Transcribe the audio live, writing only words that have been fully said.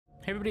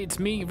Hey everybody, it's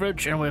me,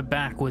 Roach, and we're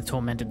back with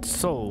Tormented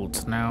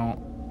Souls. Now,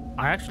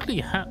 I actually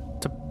had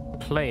to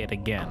play it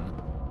again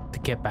to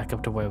get back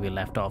up to where we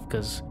left off,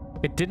 because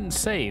it didn't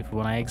save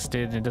when I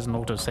exited. It doesn't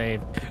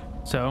auto-save,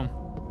 so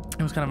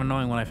it was kind of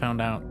annoying when I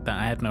found out that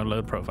I had no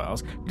load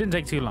profiles. It didn't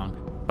take too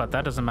long, but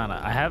that doesn't matter.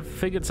 I have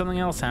figured something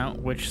else out,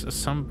 which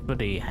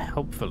somebody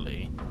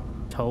helpfully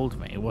told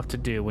me what to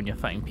do when you're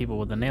fighting people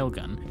with a nail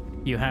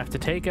gun. You have to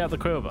take out the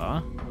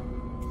crowbar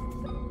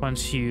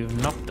once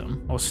you've knocked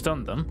them or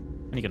stunned them,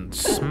 and you can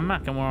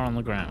smack them while on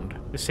the ground.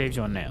 It saves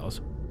your nails.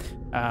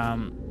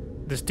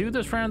 This dude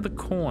that's around the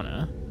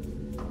corner,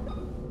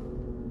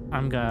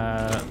 I'm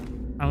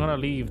gonna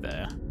leave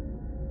there.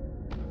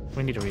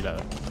 We need to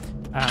reload.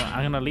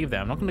 I'm gonna leave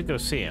there. I'm not gonna go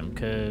see him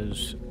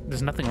because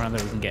there's nothing around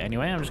there we can get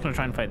anyway. I'm just gonna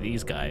try and fight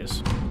these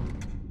guys.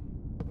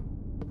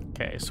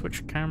 Okay,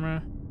 switch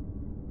camera.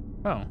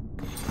 Oh,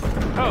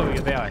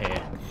 yeah, they are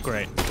here.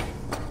 Great.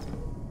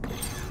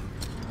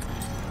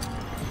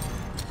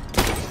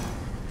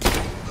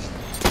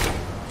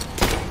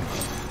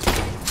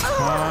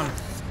 Come on.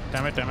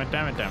 Damn it.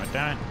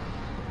 Alright,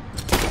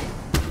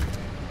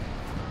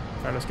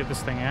 let's get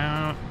this thing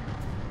out.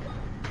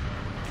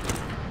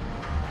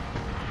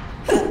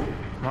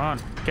 Come on,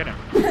 get him.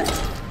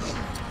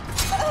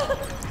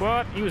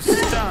 What? He was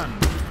stunned.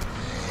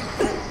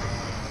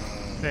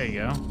 There you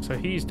go. So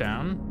he's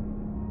down.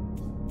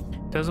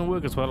 Doesn't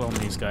work as well on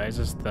these guys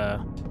as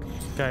the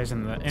guys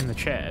in the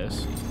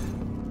chairs,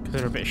 because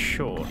they're a bit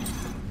short.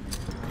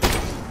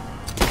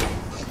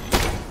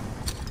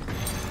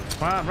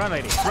 Come on, run,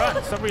 lady.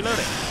 Run! Stop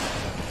reloading.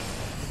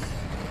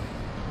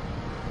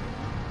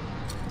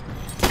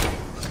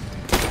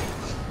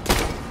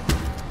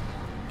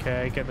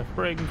 Okay, get the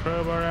friggin'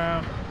 crowbar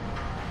out.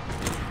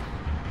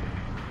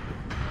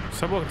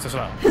 Stop walking so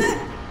slow. Come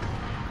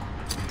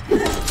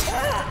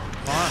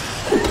on.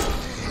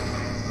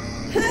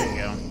 There you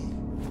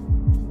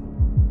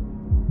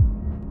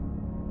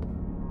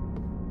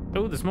go.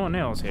 Oh, there's more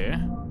nails here.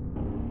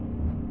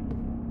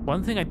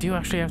 One thing I do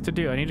actually have to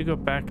do, I need to go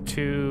back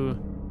to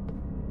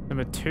the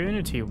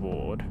maternity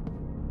ward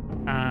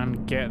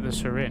and get the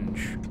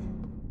syringe.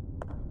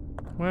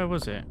 Where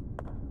was it?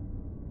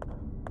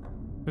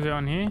 Was it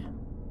on here?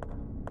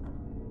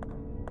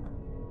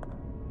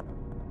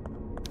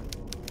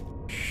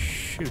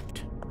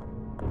 Shoot.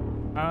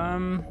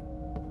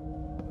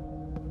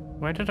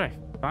 Where did I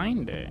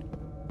find it?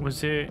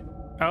 Was it...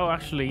 Oh,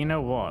 actually, you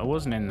know what? It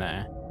wasn't in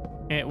there.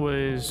 It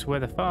was where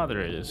the father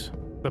is.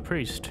 The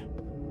priest.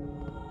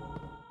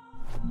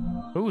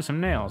 Ooh,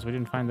 some nails. We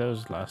didn't find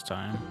those last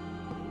time.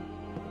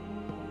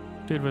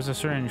 Dude, where's a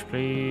syringe,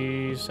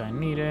 please? I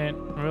need it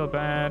real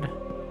bad.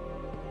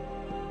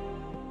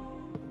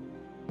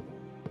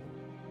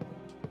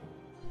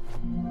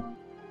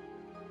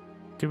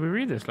 Did we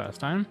read this last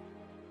time?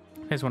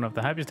 It's one of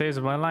the happiest days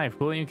of my life.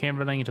 William came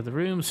running into the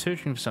room,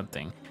 searching for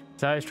something.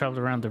 His eyes traveled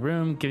around the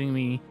room, giving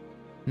me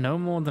no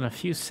more than a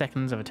few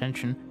seconds of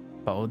attention.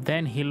 But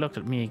then he looked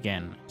at me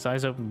again. His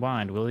eyes opened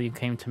wide. William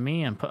came to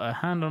me and put a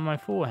hand on my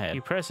forehead. He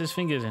pressed his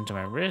fingers into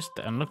my wrist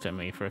and looked at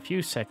me for a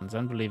few seconds,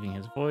 unbelieving.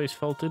 His voice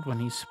faltered when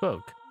he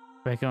spoke.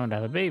 "We're going to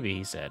have a baby,"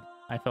 he said.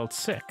 I felt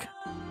sick.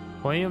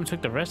 William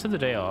took the rest of the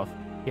day off.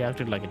 He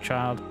acted like a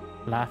child,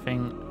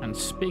 laughing and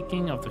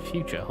speaking of the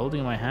future,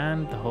 holding my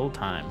hand the whole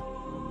time.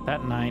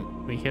 That night,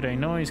 we heard a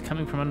noise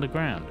coming from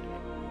underground.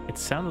 It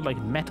sounded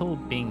like metal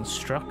being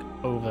struck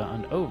over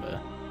and over.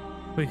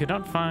 We could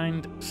not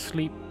find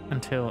sleep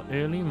until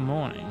early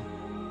morning.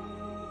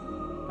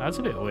 That's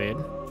a bit weird.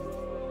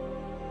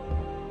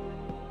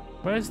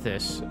 Where's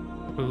this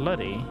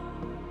bloody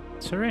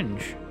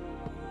syringe?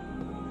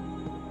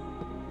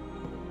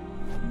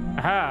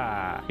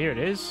 Aha! Here it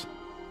is.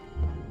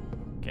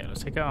 Okay,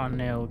 let's take out our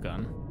nail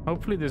gun.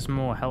 Hopefully there's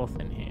more health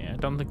in here. I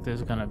don't think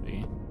there's gonna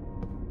be.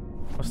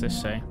 What's this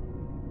say?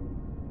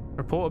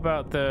 Report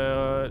about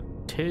the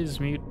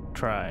Tismute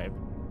tribe.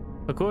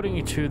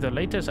 According to the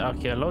latest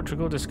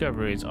archaeological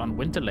discoveries on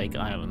Winter Lake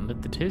Island,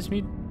 the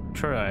Tismute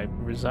tribe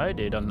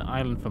resided on the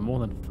island for more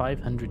than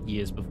 500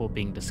 years before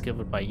being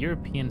discovered by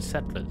European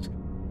settlers.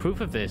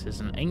 Proof of this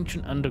is an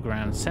ancient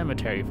underground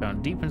cemetery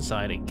found deep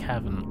inside a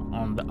cavern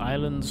on the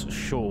island's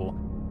shore,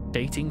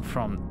 dating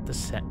from the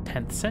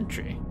 10th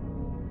century.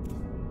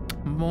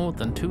 More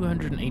than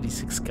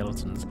 286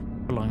 skeletons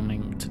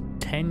belonging to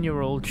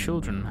 10-year-old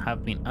children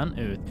have been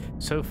unearthed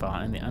so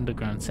far in the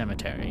underground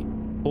cemetery.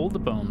 All the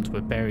bones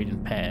were buried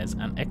in pairs,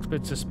 and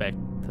experts suspect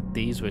that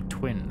these were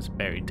twins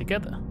buried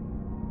together.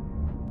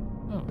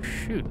 Oh,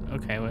 shoot.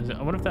 Okay, I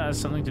wonder if that has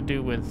something to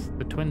do with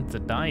the twins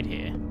that died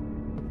here.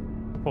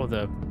 Or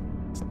the...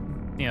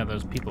 Yeah,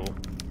 those people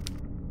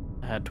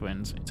that had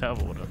twins. It's out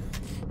of order.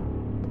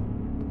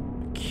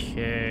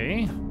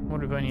 Okay. What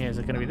are we going here? Is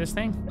it going to be this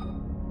thing?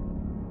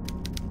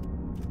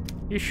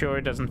 You sure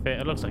it doesn't fit?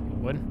 It looks like it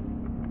would.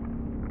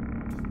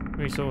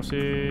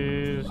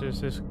 Resources.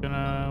 Is this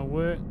gonna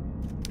work?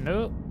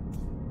 Nope.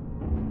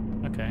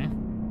 Okay.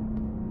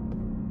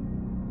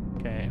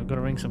 Okay, we've got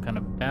to ring some kind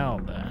of bell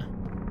there.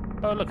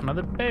 Oh, look,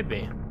 another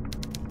baby.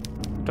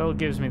 Doll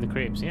gives me the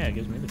creeps. Yeah, it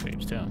gives me the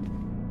creeps too.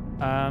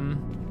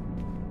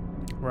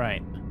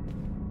 Right.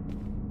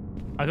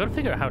 I gotta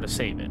figure out how to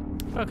save it.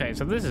 Okay,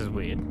 so this is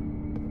weird.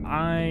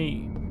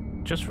 I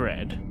just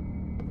read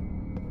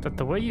that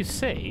the way you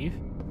save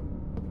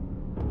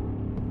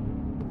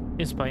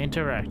is by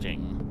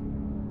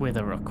interacting with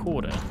a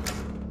recorder.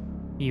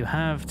 You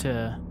have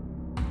to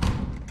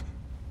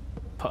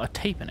put a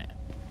tape in it.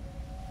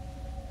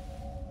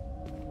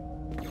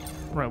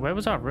 Right, where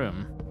was our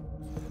room?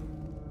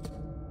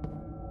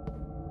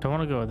 Don't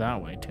want to go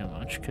that way too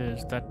much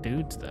because that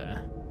dude's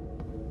there.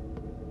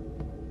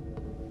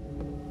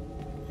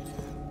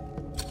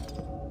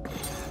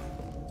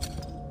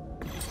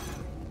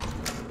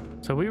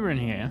 So we were in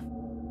here.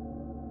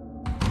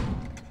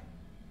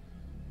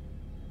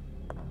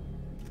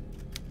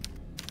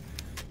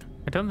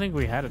 I don't think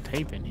we had a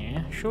tape in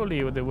here.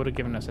 Surely they would have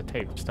given us a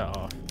tape to start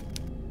off.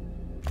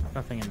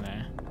 Nothing in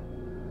there.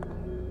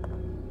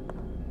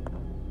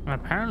 And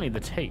apparently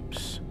the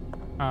tapes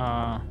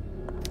are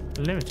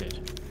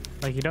limited.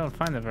 Like, you don't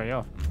find them very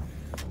often.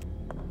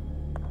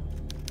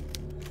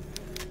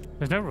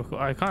 There's no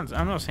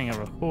I'm not seeing a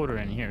recorder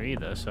in here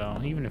either, so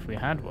even if we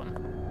had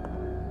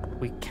one,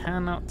 we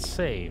cannot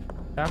save.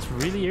 That's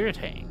really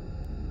irritating.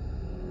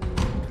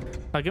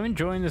 Like, I'm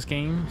enjoying this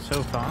game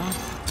so far,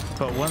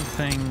 but one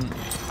thing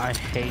I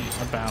hate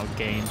about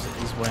games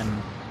is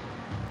when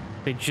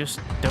they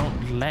just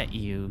don't let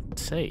you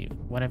save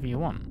whenever you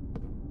want.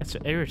 It's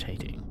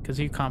irritating, because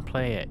you can't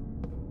play it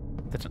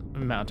the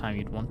amount of time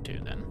you'd want to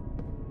then.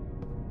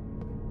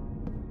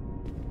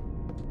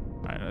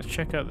 Alright, let's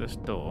check out this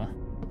door.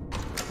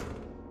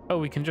 Oh,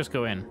 we can just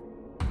go in.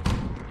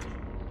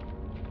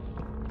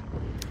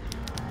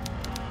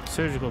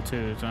 Surgical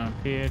tools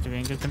appear to be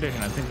in good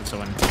condition. I think that's the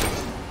one.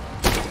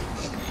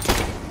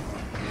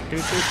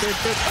 Dude.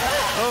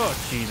 Oh,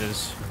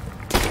 Jesus.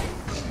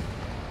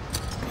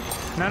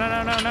 No.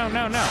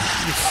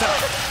 You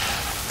suck.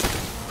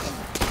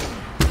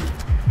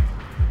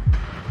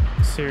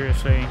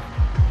 Seriously.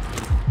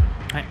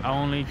 I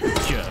only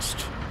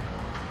just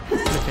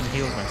flipping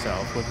healed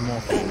myself with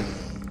morphine.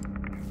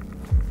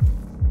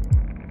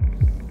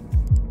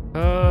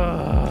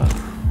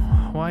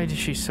 Why is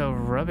she so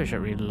rubbish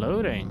at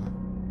reloading?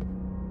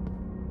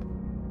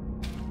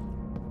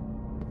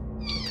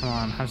 Come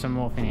on, have some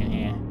morphine in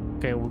here.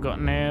 Okay, we've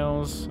got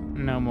nails,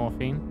 no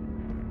morphine.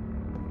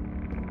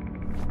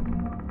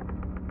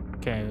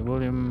 Okay,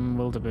 William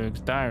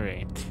Wilderberg's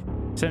diary.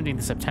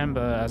 17th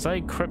September, as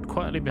I crept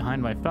quietly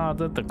behind my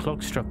father, the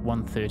clock struck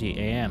 1:30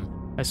 a.m.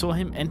 I saw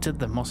him enter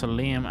the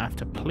mausoleum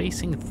after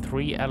placing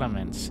 3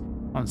 elements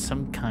on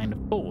some kind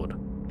of board.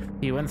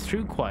 He went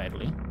through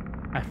quietly.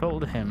 I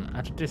followed him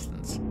at a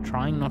distance,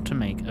 trying not to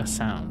make a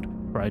sound,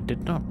 for I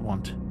did not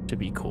want to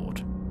be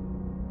caught.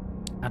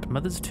 At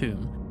Mother's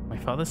tomb, my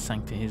father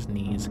sank to his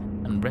knees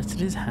and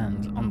rested his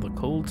hands on the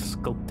cold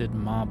sculpted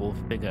marble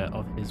figure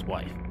of his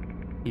wife.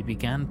 He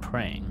began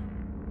praying.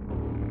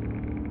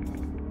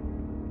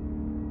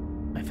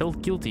 I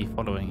felt guilty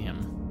following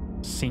him,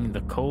 seeing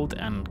the cold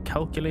and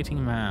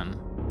calculating man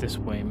this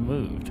way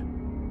moved.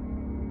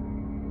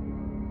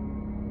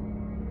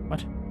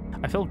 What?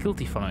 I felt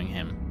guilty following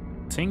him.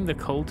 Seeing the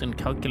cold and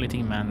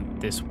calculating man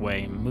this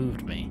way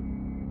moved me.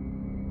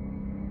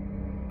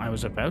 I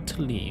was about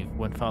to leave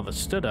when Father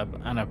stood up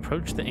and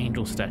approached the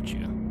angel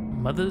statue.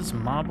 Mother's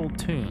marble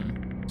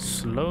tomb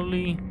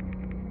slowly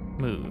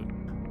moved.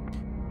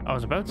 I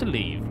was about to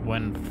leave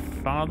when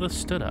Father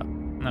stood up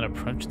and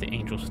approached the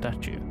angel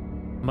statue.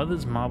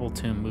 Mother's marble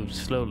tomb moved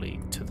slowly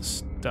to the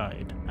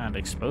side and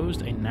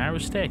exposed a narrow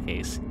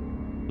staircase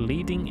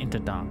leading into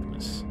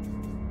darkness.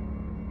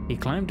 He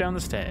climbed down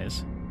the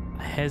stairs.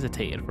 I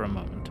hesitated for a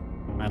moment,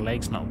 my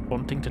legs not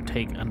wanting to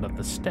take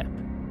another step,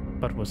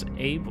 but was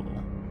able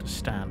to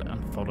stand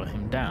and follow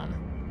him down.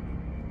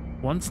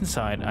 Once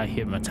inside, I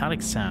heard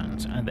metallic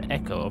sounds and the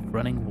echo of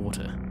running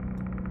water.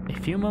 A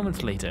few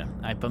moments later,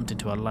 I bumped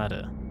into a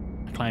ladder.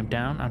 I climbed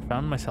down and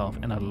found myself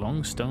in a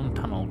long stone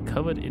tunnel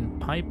covered in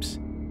pipes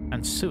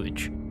and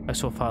sewage. I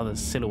saw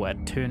Father's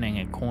silhouette turning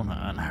a corner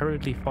and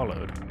hurriedly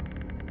followed.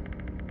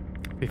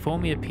 Before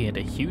me appeared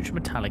a huge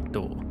metallic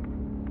door,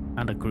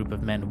 and a group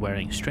of men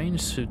wearing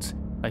strange suits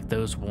like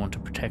those worn to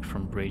protect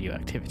from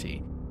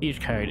radioactivity.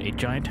 Each carried a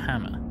giant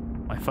hammer.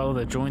 My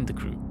father joined the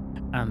group,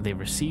 and they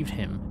received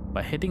him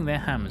by hitting their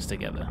hammers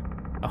together.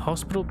 A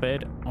hospital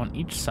bed on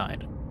each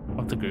side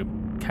of the group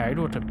carried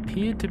what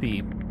appeared to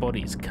be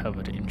bodies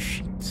covered in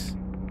sheets.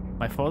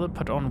 My father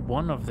put on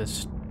one of the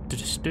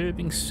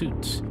disturbing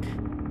suits.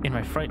 In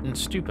my frightened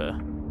stupor,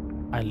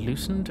 I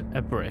loosened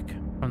a brick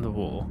from the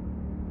wall.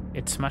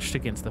 It smashed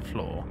against the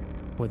floor,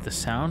 with the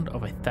sound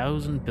of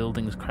 1,000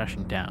 buildings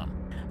crashing down.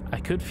 I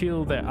could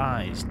feel their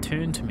eyes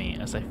turn to me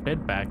as I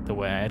fled back the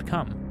way I had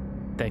come,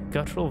 their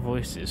guttural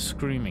voices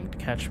screaming to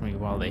catch me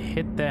while they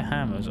hit their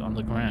hammers on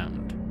the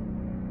ground.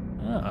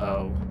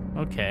 Oh,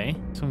 okay.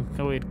 Some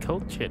weird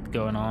cult shit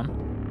going on.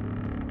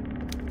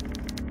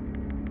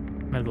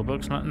 Medical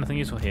books, nothing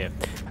useful here.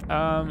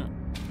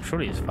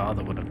 Surely his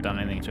father would have done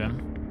anything to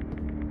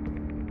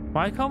him.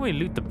 Why can't we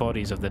loot the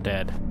bodies of the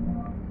dead?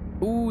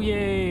 Ooh,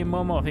 yay,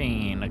 more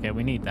morphine. Okay,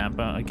 we need that,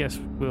 but I guess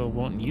we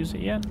won't use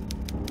it yet.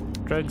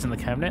 Drugs in the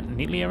cabinet,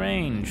 neatly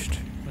arranged.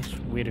 That's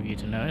weird of you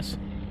to notice.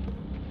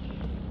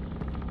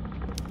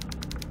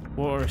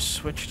 Water is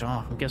switched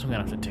off. I guess we're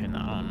gonna have to turn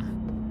that on.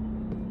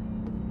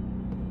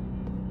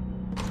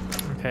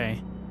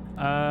 Okay.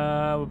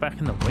 We're back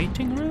in the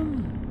waiting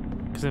room?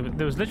 Because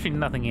there was literally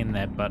nothing in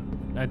there but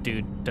a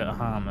dude to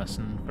harm us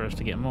and for us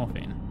to get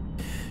morphine.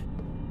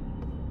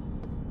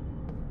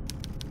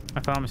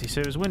 A pharmacy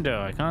service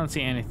window. I can't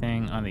see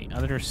anything on the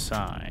other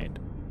side.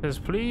 It says,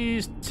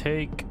 please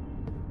take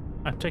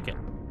a ticket.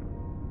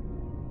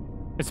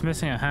 It's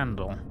missing a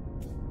handle.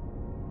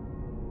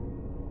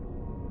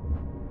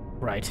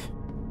 Right.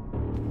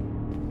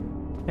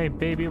 Hey,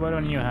 baby, why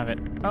don't you have it?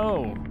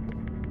 Oh,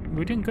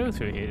 we didn't go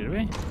through here, did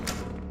we?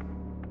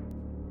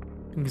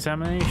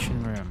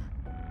 Examination room.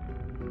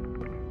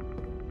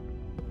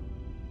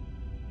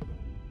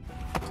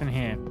 What's in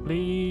here?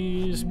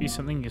 Please be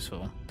something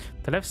useful.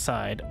 The left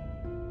side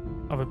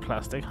of a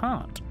plastic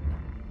heart.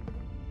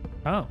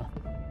 Oh.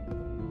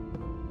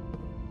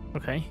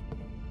 Okay.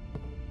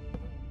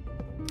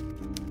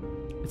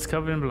 It's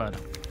covered in blood.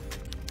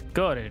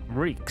 God, it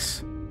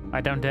reeks. I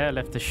don't dare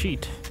lift the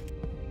sheet.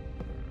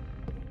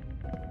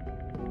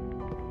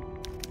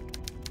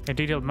 A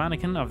detailed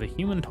mannequin of the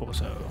human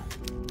torso.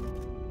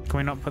 Can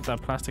we not put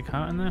that plastic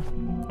heart in there?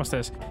 What's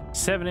this?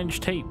 7-inch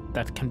tape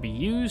that can be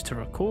used to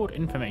record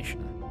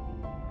information.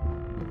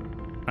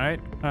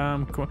 Alright,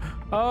 cool.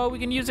 Oh, we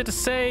can use it to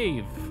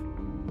save!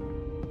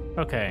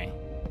 Okay.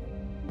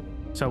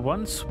 So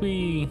once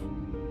we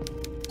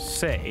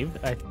save,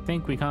 I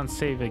think we can't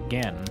save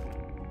again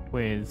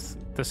with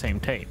the same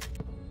tape.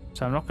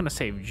 So I'm not going to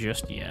save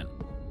just yet.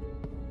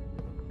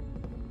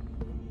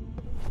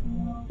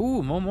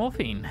 Ooh, more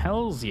morphine.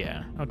 Hells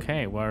yeah.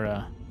 Okay,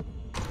 we're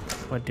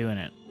doing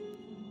it.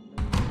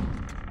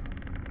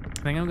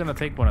 I think I'm going to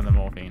take one of the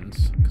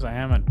morphines because I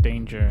am at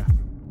danger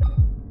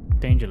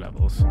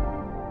levels.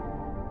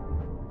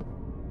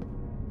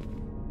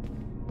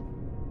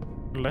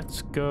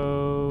 Let's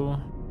go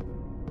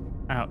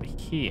out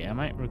here. I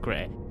might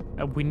regret.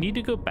 We need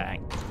to go back.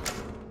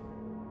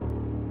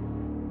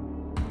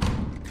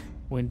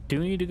 We do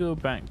need to go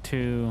back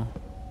to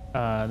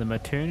the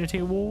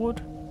maternity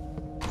ward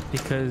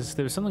because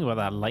there was something about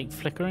that light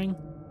flickering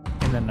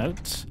in the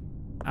notes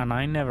and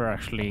I never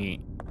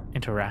actually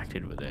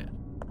interacted with it.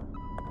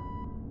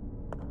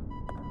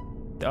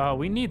 Oh,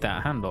 we need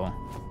that handle.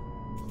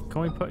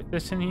 Can we put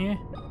this in here?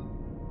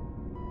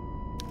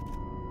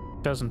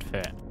 Doesn't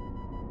fit.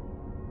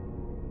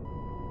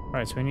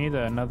 Right, so we need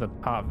another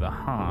part of the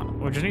heart.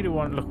 We just need to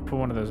look for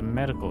one of those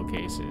medical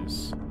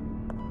cases.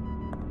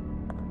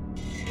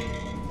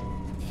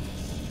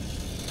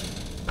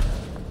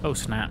 Oh,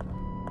 snap.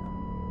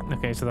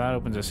 Okay, so that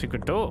opens a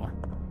secret door.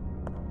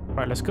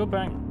 Right, let's go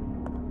back.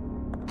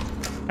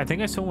 I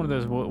think I saw one of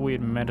those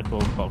weird medical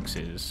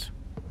boxes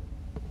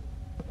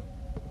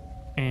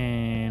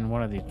in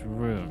one of these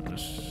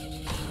rooms.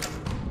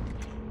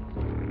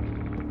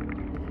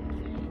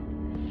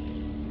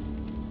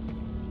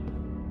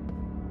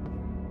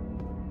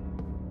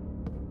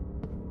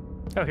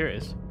 Oh, here it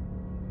is.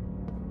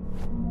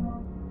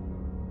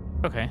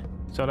 Okay,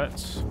 so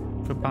let's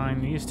combine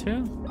these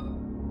two.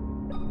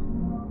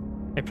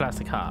 A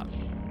plastic heart.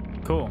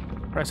 Cool.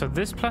 Right, so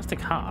this plastic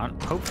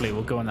heart hopefully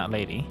will go on that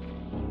lady.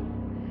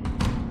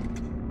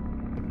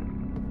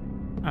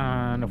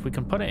 And if we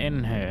can put it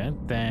in her,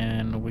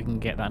 then we can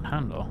get that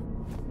handle.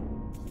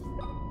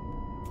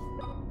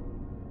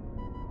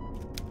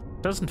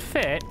 Doesn't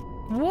fit?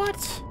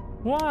 What?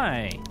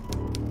 Why?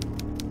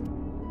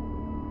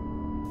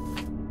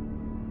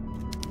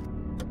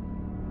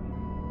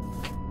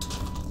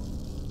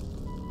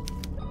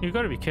 You've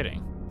got to be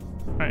kidding.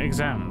 Right,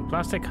 examine.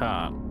 Plastic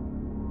heart.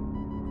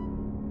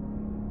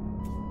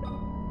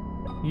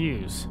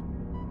 Use.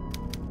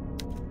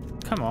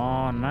 Come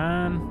on,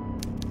 man.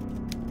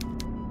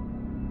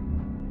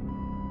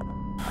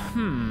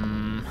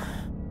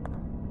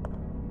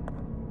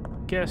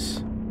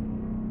 Guess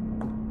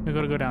we've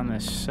got to go down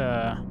this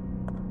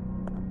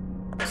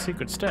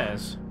secret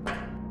stairs.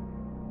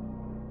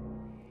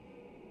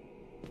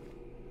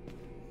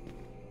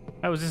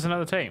 Oh, is this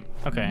another tape?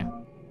 Okay.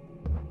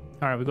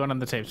 Alright, we got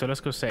another tape, so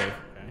let's go save.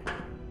 Okay.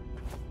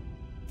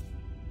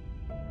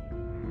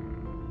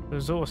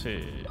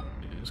 Resources.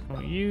 Can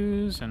we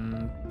use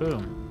and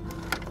boom.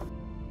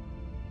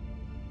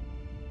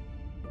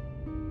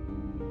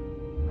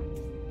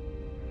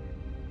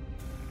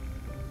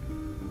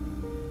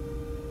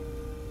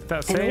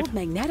 That An save? old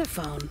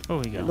magnetophone. Oh,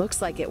 we go. It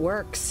looks like it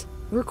works.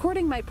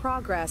 Recording my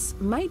progress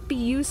might be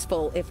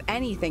useful if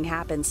anything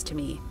happens to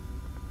me.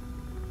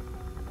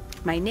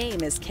 My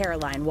name is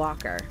Caroline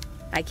Walker.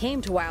 I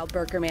came to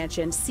Wildberger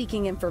Mansion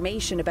seeking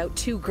information about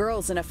 2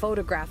 girls in a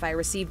photograph I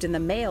received in the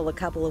mail a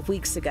couple of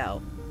weeks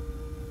ago.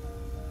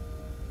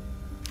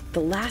 The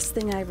last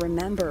thing I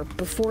remember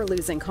before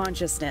losing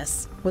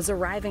consciousness was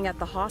arriving at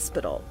the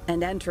hospital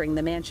and entering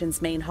the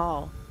mansion's main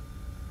hall.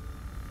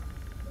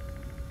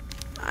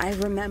 I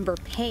remember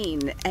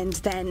pain and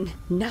then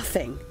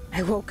nothing.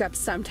 I woke up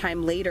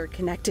sometime later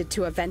connected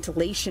to a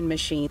ventilation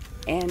machine,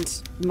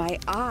 and my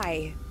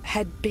eye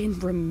had been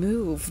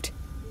removed.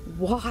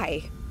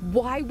 Why?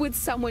 Why would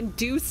someone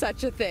do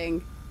such a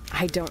thing?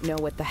 I don't know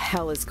what the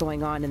hell is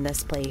going on in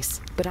this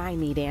place, but I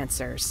need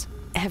answers.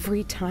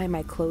 Every time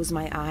I close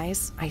my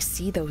eyes, I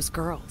see those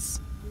girls.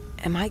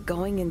 Am I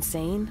going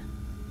insane?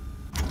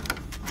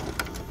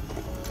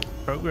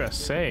 Progress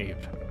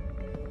saved.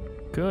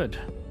 Good.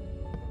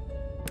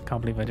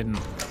 Can't believe I didn't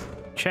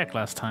check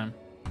last time.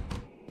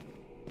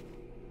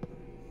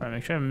 Right,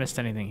 make sure I haven't missed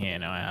anything here.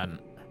 No, I hadn't.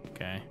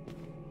 Okay.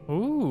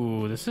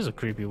 Ooh, this is a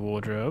creepy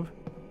wardrobe.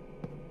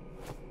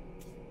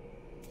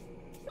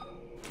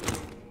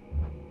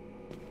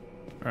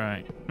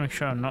 Right, make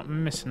sure I'm not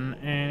missing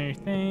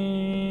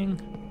anything.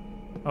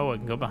 Oh, I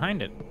can go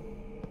behind it.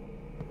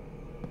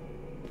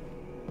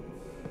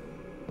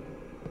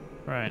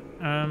 Right,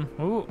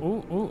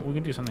 ooh, we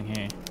can do something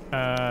here.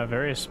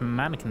 Various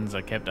mannequins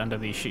are kept under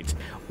these sheets.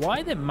 Why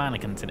are there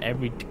mannequins in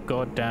every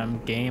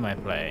goddamn game I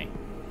play?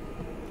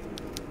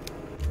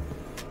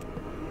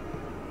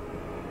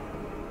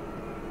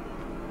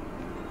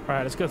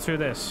 Alright, let's go through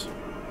this.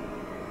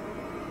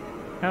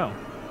 Oh.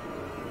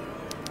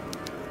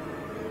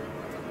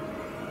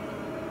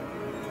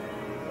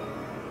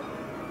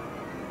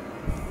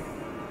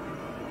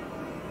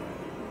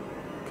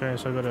 Okay,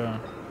 so I gotta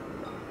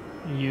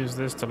use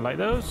this to light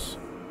those.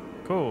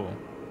 Cool.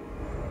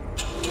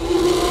 Oh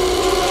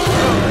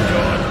my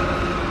god.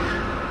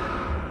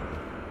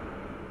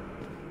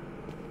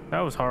 That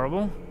was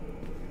horrible.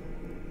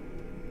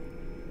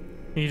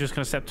 Are you just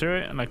gonna step through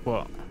it and like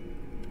what?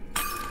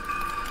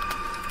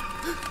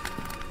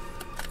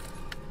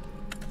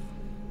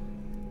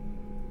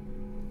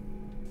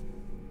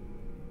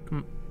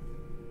 Come.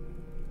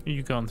 Are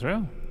you going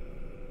through?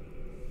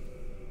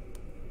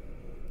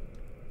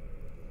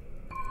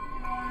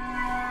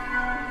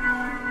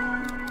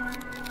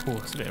 Oh,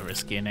 it's a bit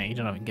risky, innit? You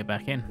don't know if you can get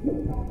back in.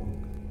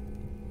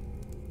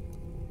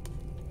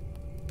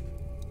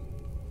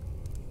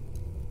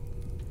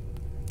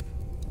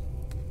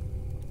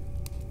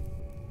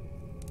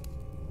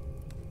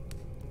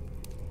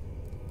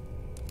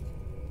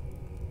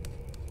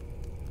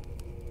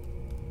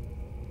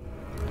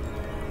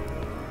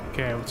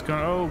 Okay, what's going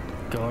on? Oh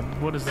god,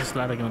 what is this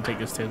ladder going to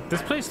take us to?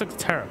 This place looks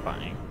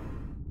terrifying.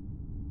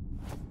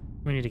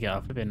 We need to get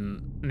off. We've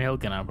been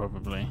nailed now,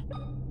 probably.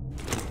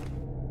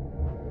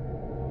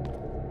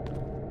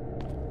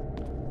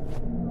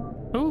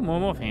 Ooh, more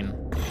morphine.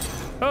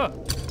 Oh!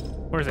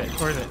 Where is it?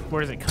 Where is it?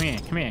 Where is it? Come here,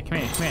 come here, come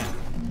here, come here.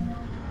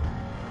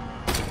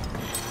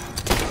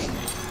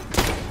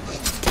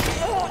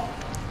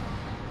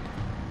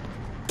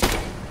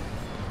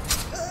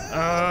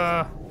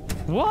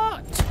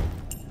 What?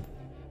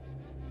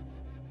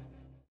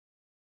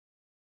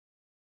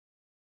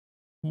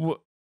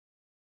 What?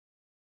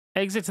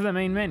 Exit to the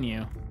main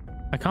menu.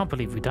 I can't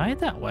believe we died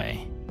that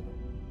way.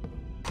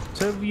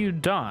 So if you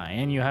die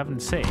and you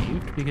haven't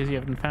saved because you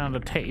haven't found a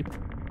tape,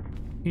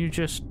 you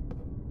just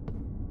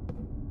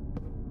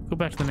go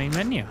back to the main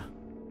menu.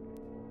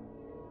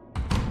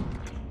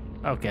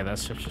 Okay,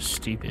 that's just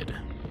stupid.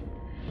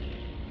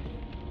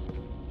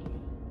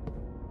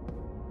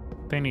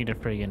 They need to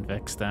friggin'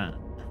 fix that.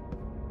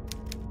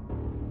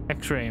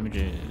 X-ray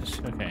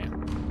images. Okay.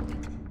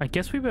 I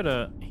guess we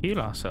better heal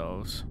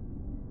ourselves.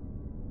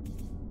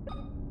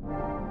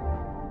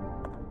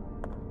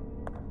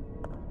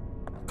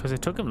 Because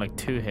it took him like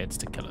 2 hits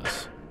to kill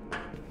us.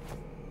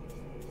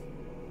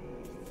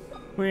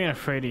 We ain't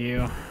afraid of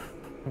you.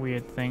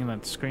 Weird thing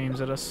that screams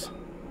at us.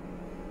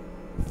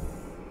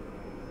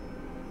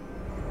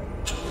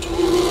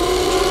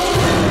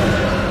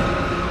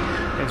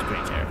 It's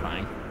pretty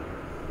terrifying.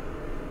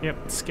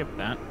 Yep, skip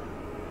that.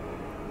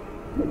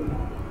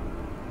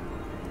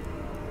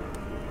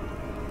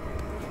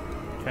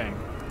 Okay.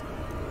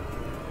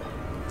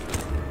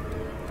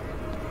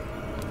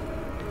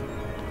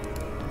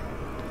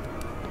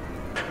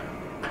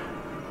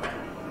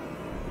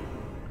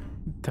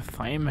 The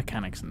fighting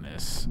mechanics in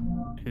this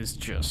is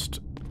just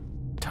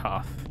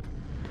tough.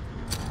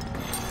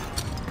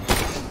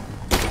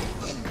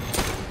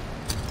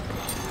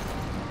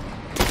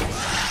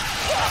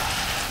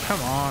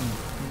 Come on,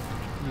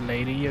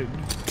 lady, you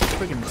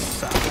friggin'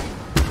 suck.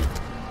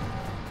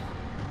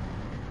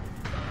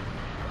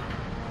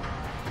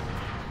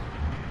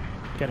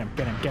 Get him,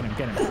 get him, get him,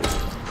 get him.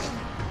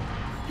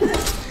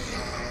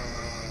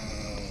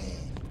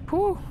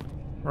 Whew.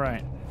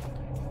 Right.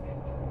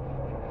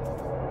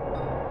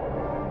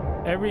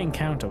 Every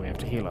encounter we have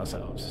to heal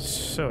ourselves.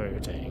 So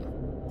irritating.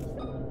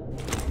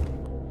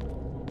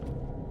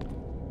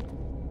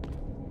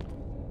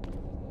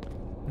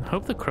 I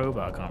hope the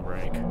crowbar can't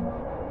break.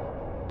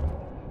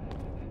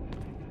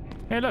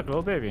 Hey look,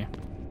 little baby.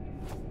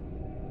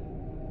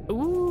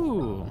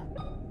 Ooh.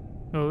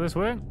 Will this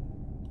work?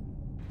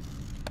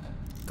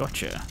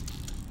 Gotcha.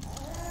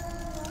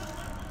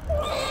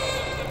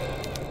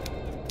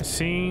 It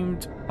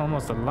seemed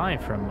almost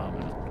alive for a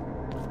moment.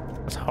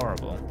 That's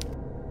horrible.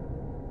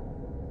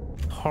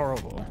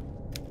 Horrible.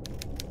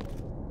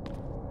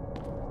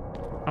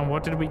 And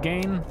what did we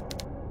gain?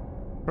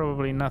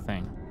 Probably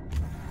nothing.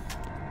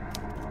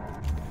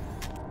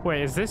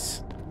 Wait, is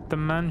this the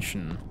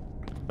mansion?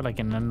 But like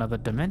in another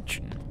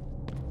dimension?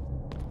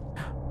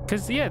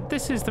 Because, yeah,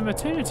 this is the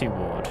maternity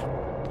ward.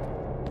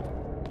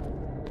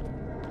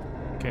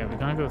 Okay, we're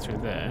gonna go through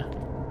there.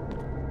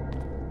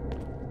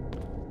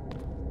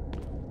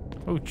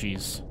 Oh,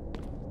 jeez.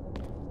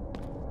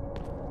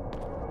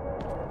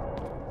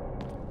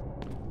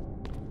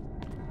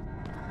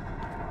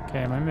 Okay,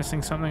 am I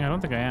missing something? I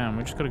don't think I am.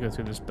 We just gotta go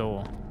through this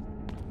door.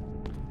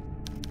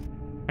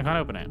 I can't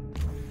open it.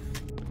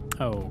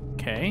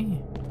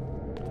 Okay.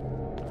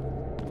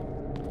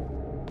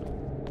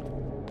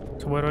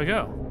 So where do I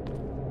go?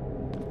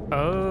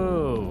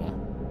 Oh,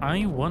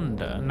 I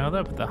wonder, now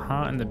that with the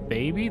heart and the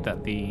baby,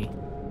 that the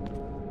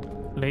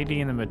lady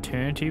in the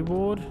maternity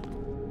ward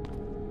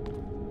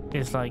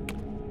is like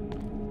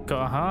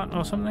got a heart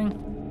or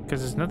something?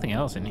 Because there's nothing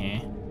else in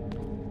here.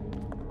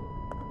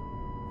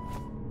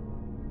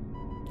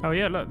 Oh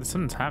yeah, look,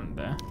 something's happened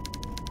there.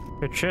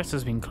 The chest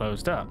has been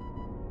closed up.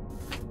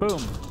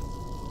 Boom.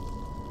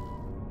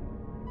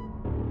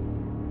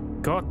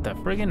 Got the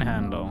friggin'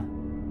 handle.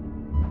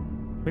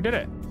 We did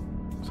it.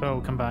 So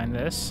combine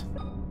this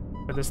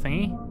with this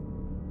thingy.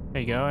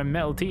 There you go, a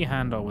metal T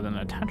handle with an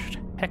attached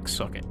hex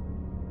socket.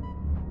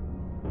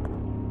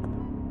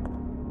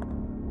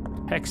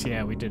 Hex,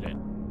 yeah, we did it.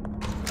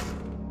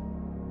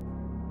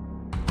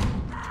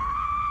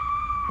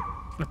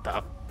 What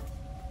the?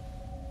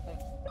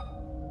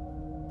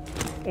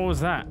 What was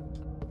that?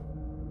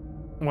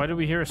 Why did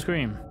we hear a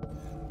scream?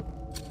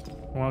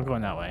 We're not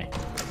going that way.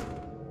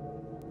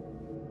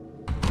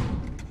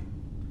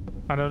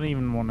 I don't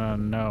even want to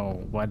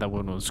know why that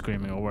woman was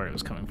screaming or where it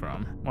was coming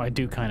from. Well, I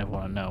do kind of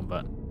want to know,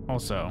 but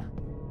also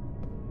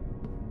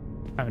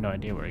I have no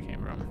idea where it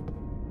came from.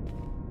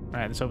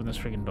 Alright, let's open this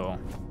freaking door.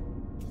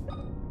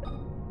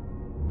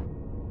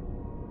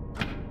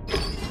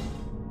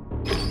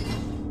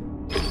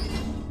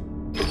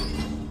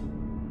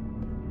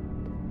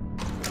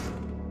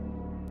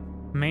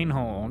 Main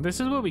hall. This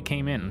is where we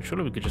came in.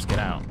 Surely we could just get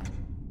out.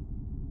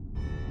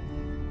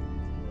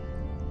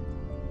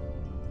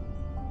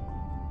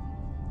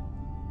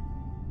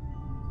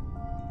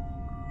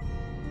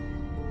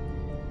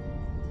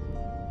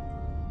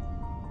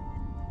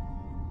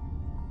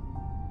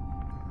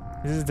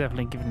 This is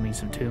definitely giving me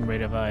some Tomb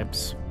Raider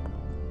vibes.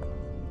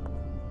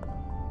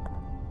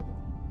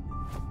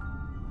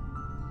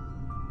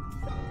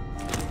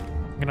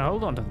 I'm gonna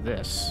hold on to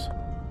this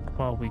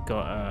while we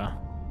got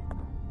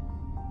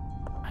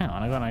hang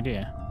on, I got an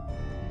idea.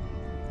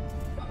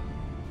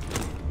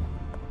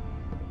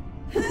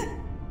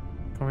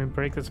 Can we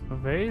break this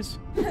vase?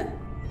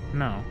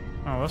 No.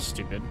 Oh, that's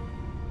stupid.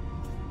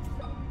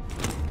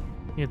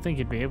 You'd think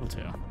you'd be able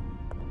to.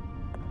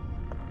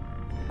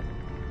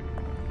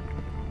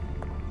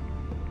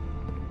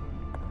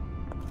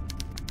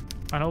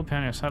 An old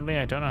piano, sadly,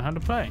 I don't know how to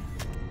play.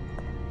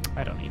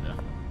 I don't either.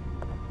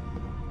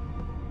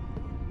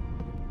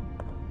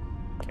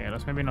 Okay,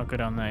 let's maybe not go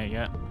down there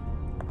yet.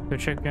 Go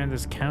check behind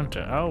this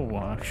counter. Oh,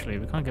 well, actually,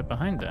 we can't get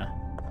behind there.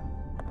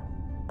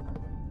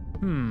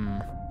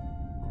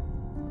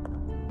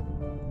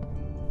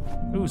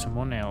 Ooh, some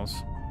more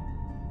nails.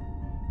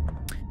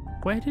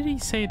 Where did he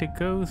say to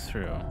go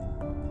through?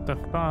 The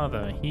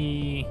father,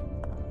 we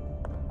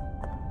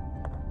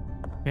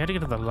had to go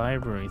to the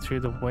library through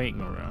the waiting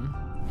room.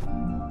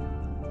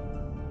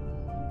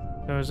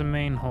 There was a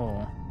main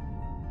hall.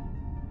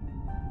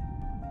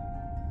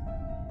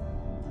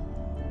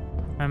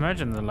 I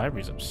imagine the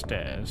library's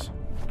upstairs.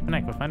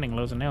 Heck, we're finding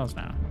loads of nails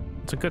now.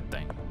 It's a good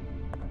thing.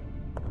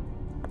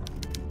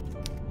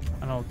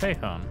 An old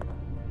payphone.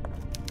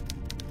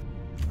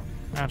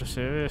 Out of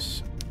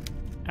service.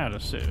 Out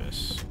of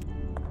service.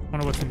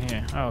 Wonder what's in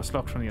here. Oh, it's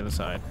locked from the other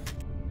side.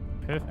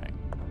 Perfect.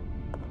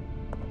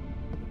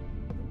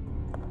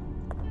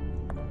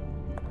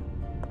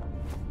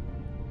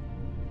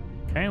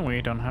 Okay,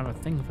 we don't have a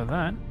thing for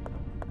that.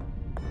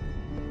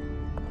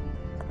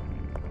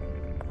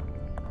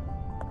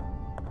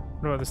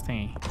 What about this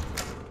thingy?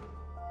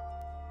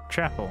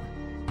 Chapel.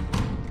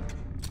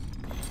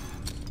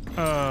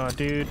 Oh,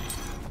 dude.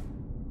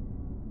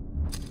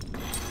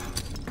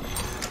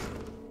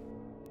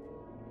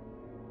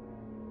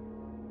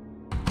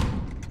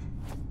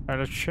 Alright,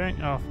 let's check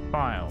our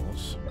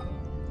files.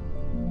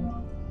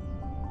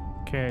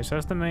 Okay, so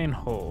that's the main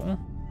hall.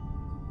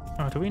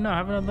 Oh, do we not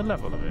have another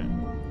level of it?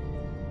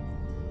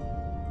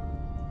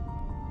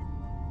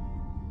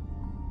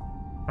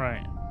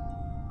 Right.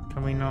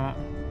 Can we not?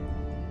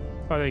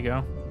 Oh, there you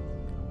go.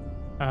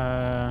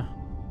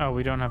 Oh,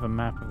 we don't have a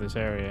map of this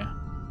area.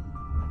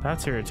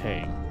 That's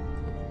irritating.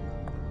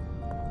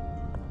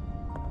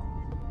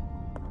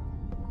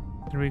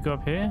 Did we go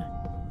up here?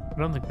 I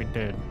don't think we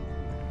did.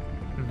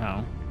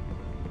 No.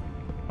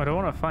 I don't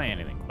want to find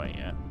anything quite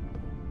yet.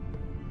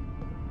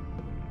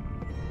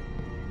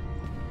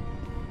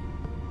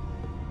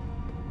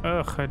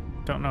 Ugh, I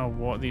don't know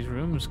what these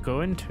rooms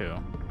go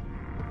into.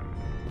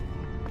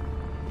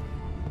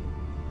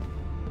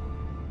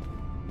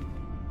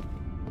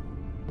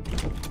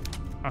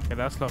 Okay,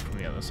 that's locked from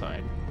the other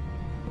side.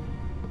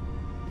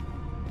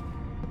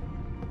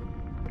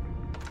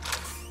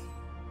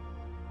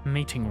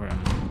 Meeting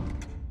room.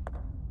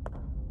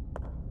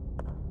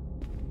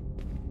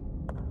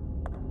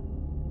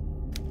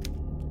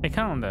 A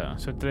calendar.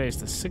 So today is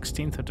the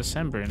 16th of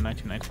December in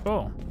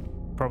 1994.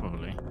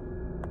 Probably.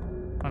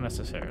 Not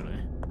necessarily.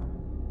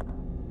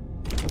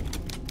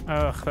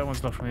 Ugh, that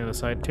one's locked from the other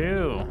side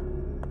too.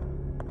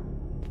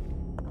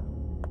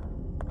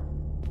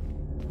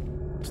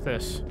 What's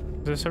this?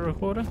 Is this a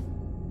recorder?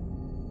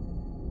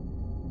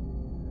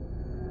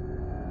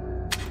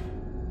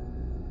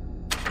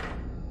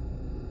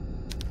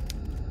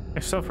 I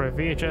saw for a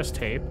VHS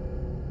tape.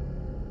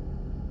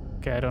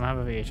 Okay, I don't have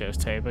a VHS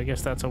tape. I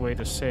guess that's a way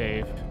to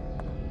save.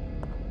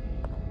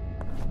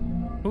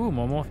 Ooh,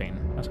 more morphine.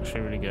 That's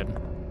actually really good.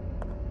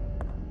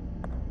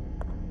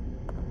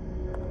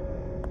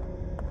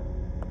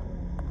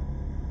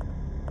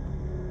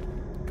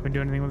 Can we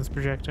do anything with this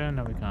projector?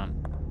 No, we can't.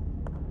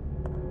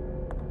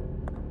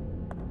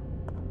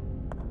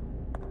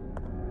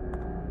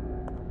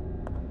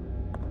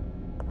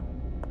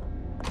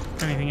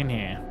 Anything in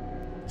here?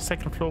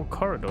 Second floor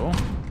corridor.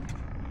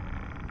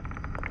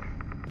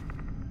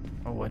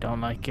 Oh, I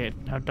don't like it.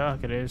 How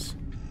dark it is.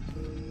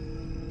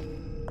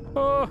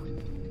 Oh!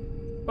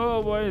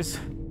 Oh, boys.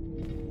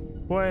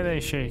 Why are they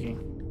shaking?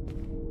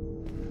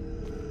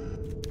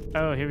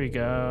 Oh, here we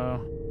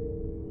go.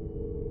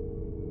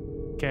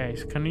 Okay,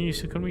 so can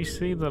we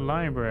see the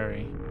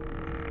library?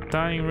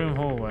 Dining room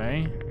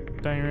hallway.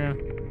 Dining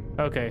room.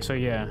 Okay, so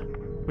yeah.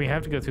 We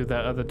have to go through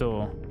that other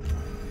door.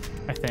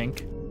 I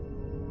think.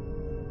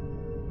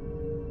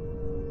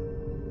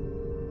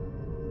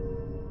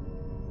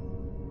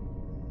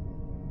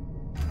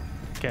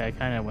 Okay,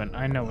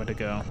 I know where to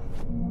go.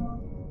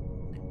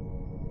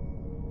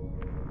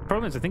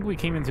 Problem is, I think we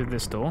came in through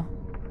this door.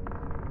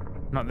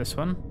 Not this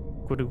one.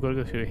 We've got to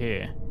go through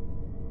here.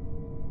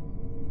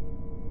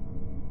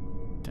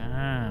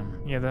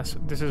 Damn. Yeah, this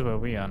is where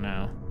we are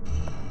now.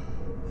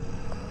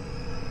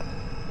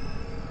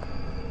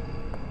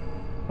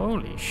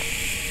 Holy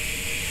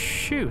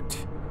shoot.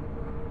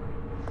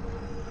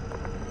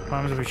 What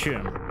happens if we shoot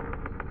him?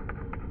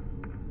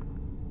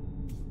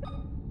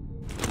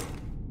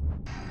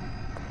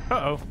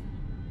 Uh-oh.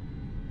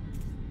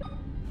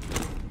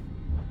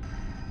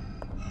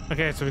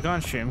 Okay, so we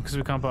can't shoot him because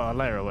we can't put our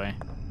layer away.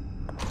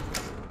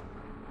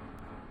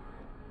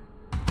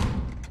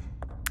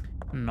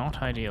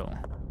 Not ideal.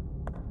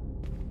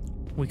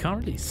 We can't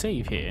really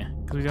save here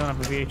because we don't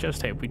have a VHS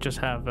tape. We just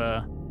have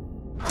a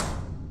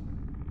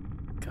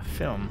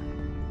film.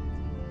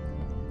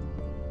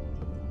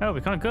 Oh,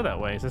 we can't go that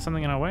way. Is there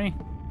something in our way?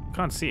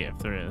 Can't see it if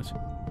there is.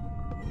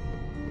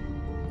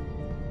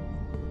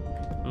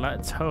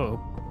 Let's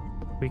hope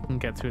we can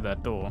get through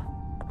that door.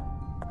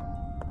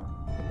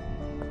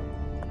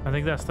 I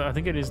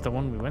think it is the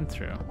one we went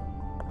through.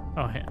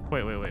 Oh, hey,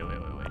 wait.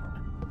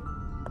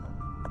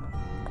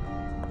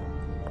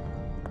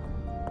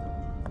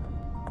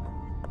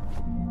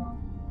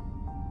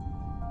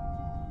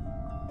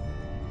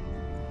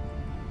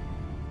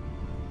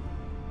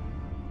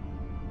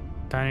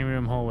 Dining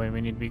room hallway we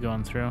need to be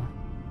going through.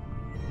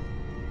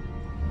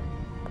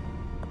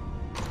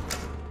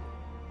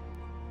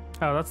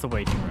 Oh, that's the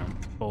waiting room.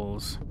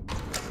 Balls.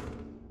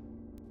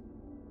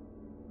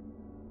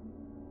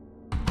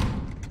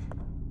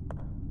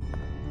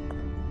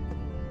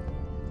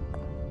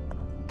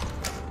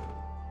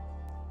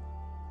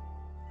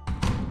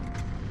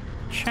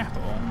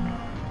 Chapel.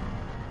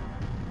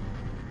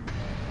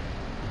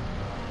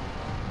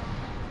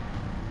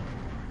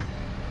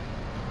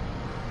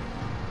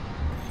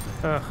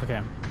 Ugh,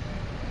 okay.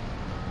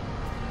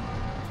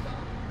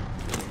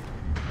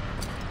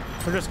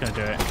 We're just gonna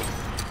do it.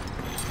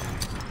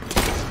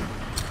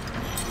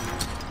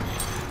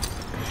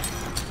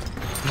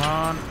 Come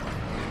on.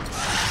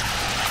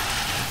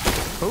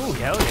 Oh,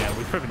 hell yeah.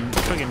 We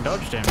friggin'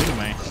 dodged him, didn't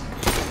we?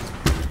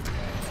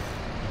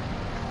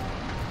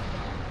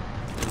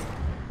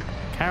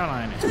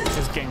 Caroline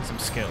is getting some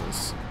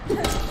skills.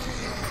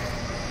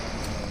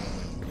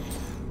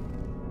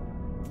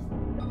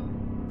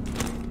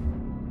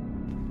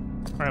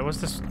 Alright, what's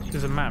this?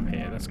 There's a map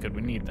here. That's good.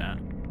 We need that.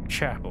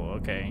 Chapel,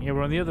 okay. Yeah,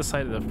 we're on the other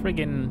side of the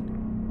friggin'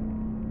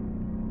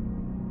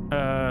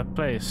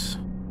 place.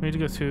 We need to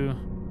go through...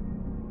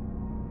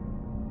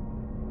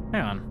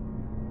 Hang on.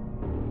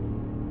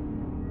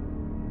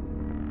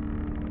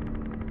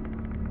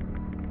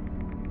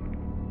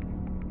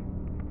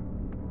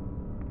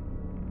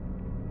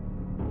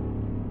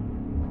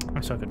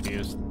 I'm so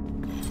confused.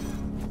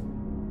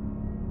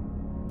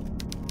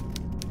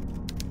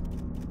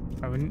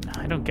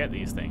 I don't get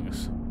these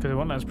things because it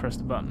won't let us press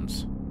the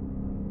buttons.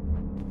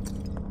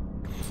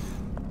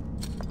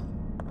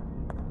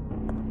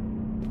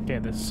 Okay,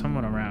 there's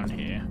someone around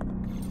here.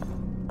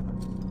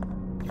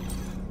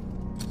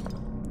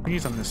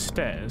 He's on the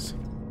stairs.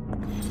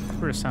 That's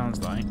what it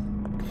sounds like.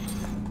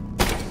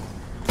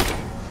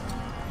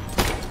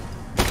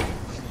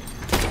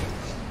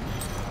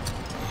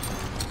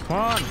 Come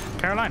on,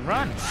 Caroline,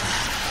 run!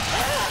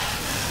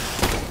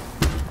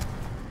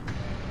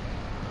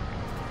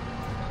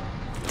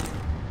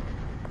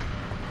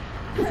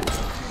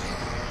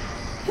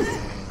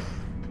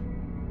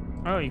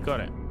 Oh, you got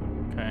it.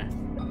 Okay.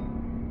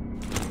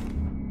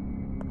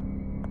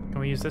 Can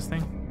we use this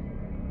thing?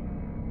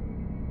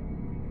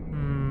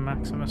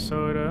 Maxima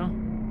soda.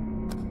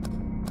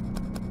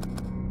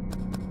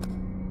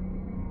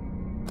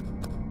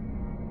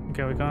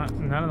 Okay, we got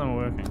none of them are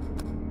working.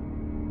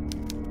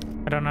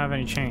 I don't have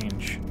any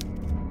change.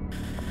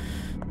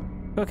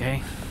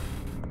 Okay.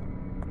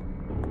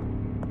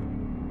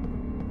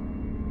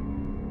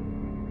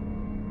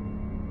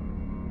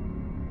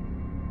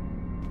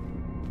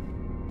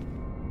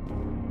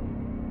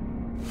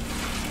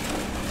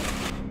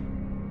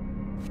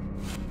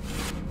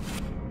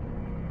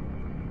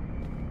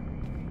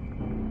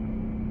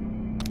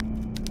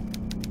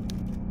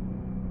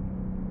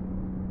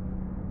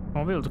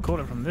 I'll be able to call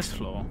it from this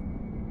floor.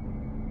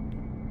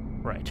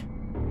 Right.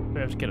 We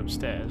have to get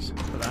upstairs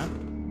for that.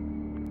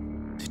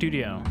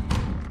 Studio.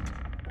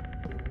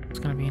 What's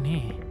gonna be in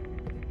here?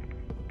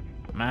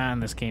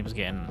 Man, this game's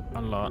getting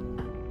a lot.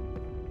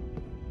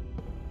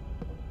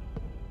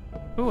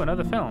 Ooh,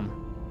 another film.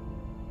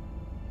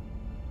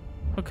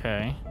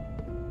 Okay.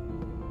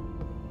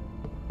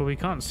 But we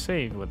can't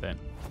save with it.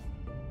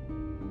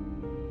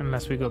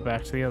 Unless we go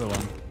back to the other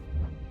one.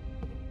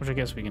 Which I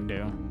guess we can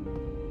do.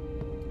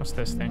 What's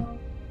this thing?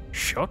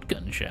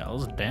 Shotgun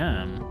shells?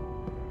 Damn.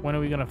 When are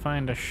we gonna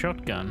find a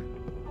shotgun?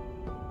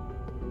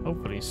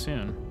 Hopefully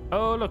soon.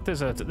 Oh look, there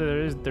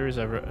is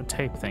a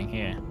tape thing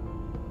here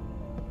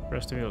for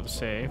us to be able to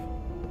save.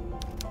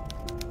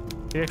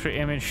 The extra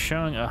image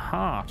showing a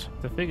heart.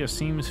 The figure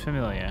seems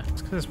familiar.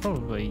 It's because it's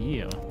probably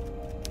you.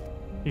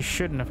 You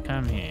shouldn't have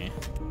come here.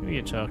 Who are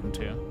you talking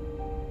to?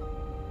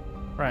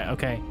 Right,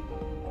 okay.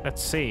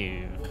 Let's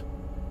save.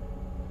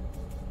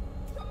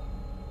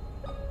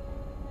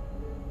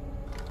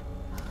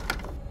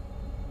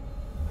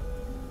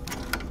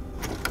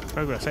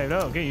 Progress saved.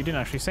 Oh, okay, you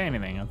didn't actually say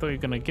anything. I thought you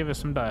were going to give us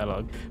some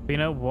dialogue. But you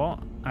know what?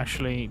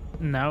 Actually,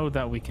 now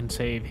that we can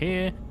save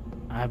here,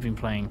 I have been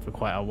playing for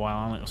quite a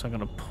while, so I'm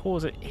going to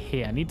pause it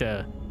here. I need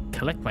to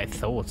collect my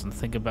thoughts and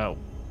think about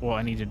what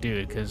I need to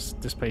do, because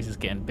this place is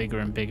getting bigger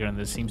and bigger and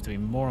there seems to be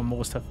more and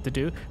more stuff to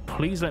do.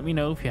 Please let me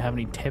know if you have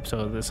any tips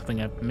or there's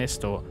something I've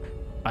missed or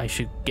I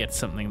should get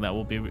something that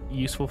will be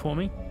useful for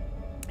me.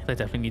 I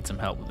definitely need some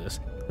help with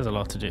this. There's a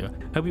lot to do.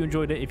 Hope you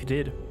enjoyed it. If you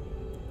did,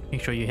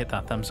 make sure you hit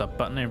that thumbs up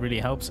button, it really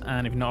helps.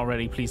 And if you're not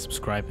already, please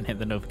subscribe and hit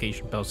the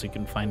notification bell so you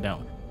can find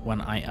out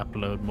when I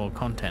upload more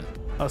content.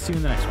 I'll see you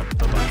in the next one.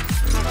 Bye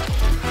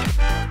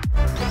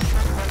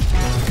bye.